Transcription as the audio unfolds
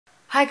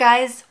Hi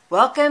guys,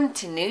 welcome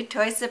to New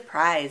Toy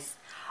Surprise.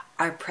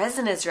 Our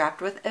present is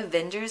wrapped with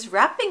Avengers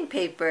wrapping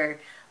paper.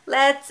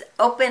 Let's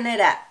open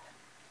it up.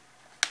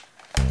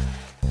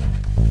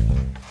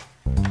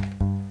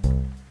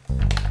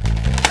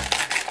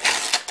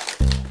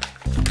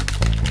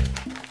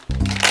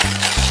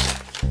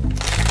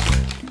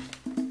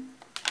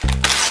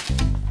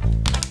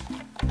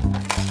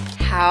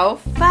 How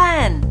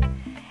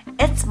fun!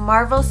 It's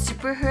Marvel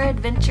Superhero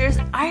Adventures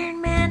Iron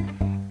Man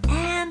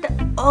and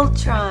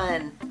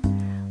Ultron.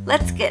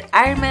 Let's get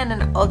Iron Man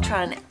and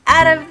Ultron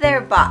out of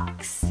their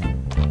box.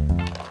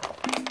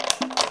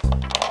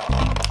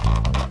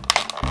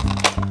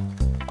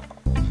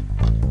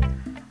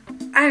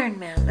 Iron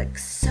Man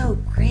looks so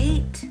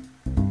great.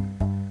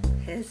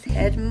 His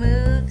head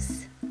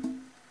moves.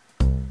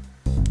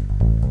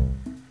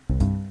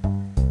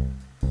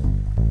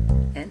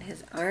 And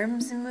his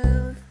arms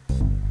move.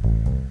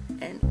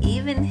 And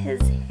even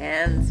his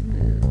hands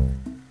move.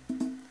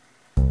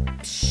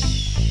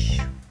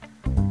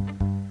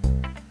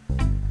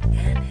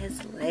 And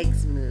his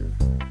legs move.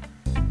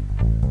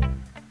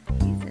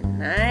 He's a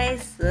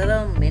nice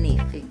little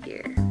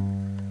minifigure.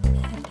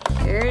 And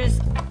here's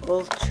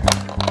Ultron.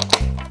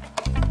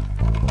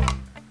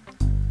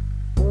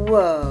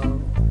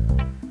 Whoa.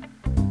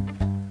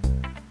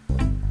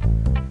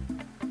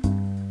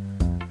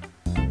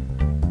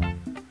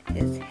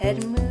 His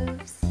head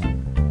moves.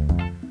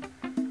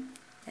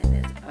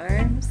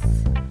 Arms,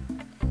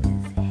 and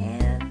his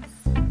hands,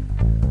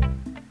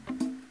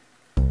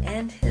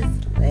 and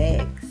his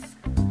legs.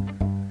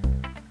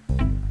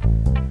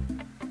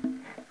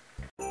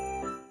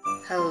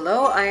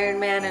 Hello, Iron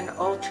Man and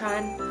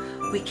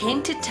Ultron. We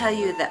came to tell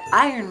you that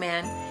Iron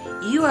Man,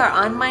 you are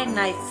on my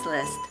nice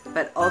list,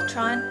 but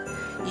Ultron,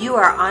 you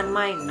are on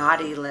my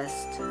naughty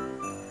list.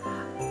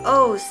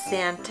 Oh,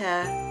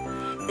 Santa,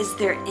 is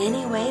there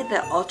any way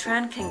that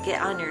Ultron can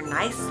get on your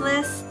nice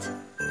list?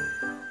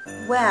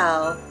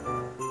 Well,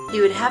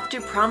 he would have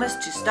to promise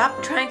to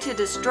stop trying to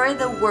destroy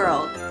the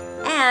world,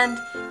 and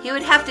he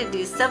would have to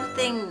do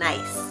something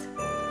nice.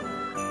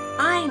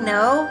 I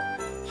know!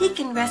 He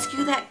can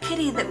rescue that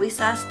kitty that we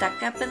saw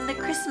stuck up in the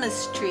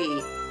Christmas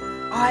tree.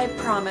 I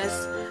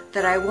promise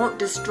that I won't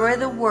destroy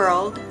the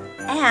world,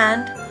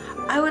 and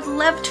I would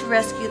love to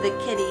rescue the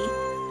kitty,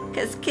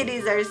 because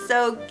kitties are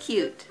so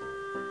cute.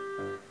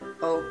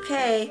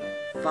 Okay,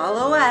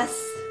 follow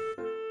us.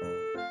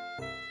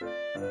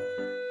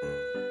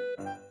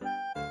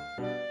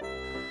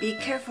 Be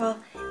careful,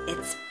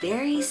 it's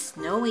very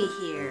snowy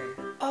here.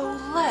 Oh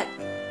look,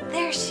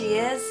 there she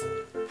is.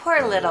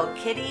 Poor little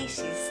kitty,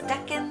 she's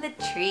stuck in the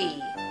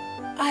tree.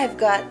 I've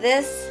got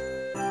this.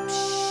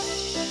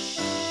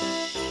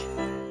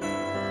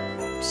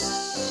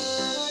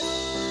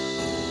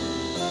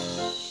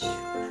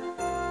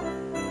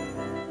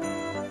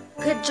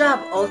 Good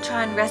job,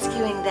 Ultron,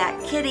 rescuing that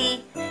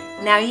kitty.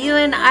 Now you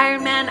and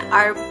Iron Man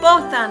are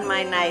both on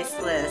my nice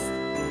list.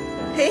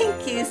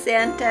 Thank you,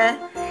 Santa.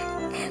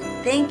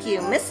 Thank you,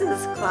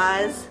 Mrs.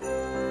 Claus.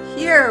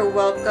 You're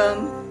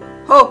welcome.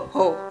 Ho,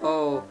 ho,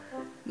 ho.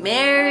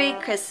 Merry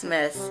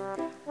Christmas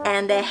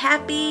and a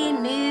Happy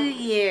New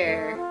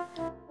Year.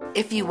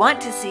 If you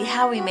want to see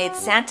how we made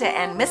Santa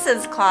and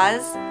Mrs.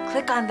 Claus,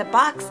 click on the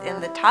box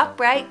in the top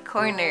right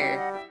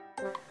corner.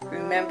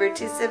 Remember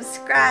to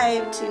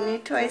subscribe to New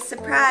Toy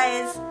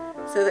Surprise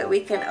so that we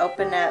can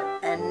open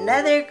up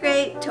another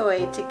great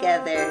toy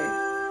together.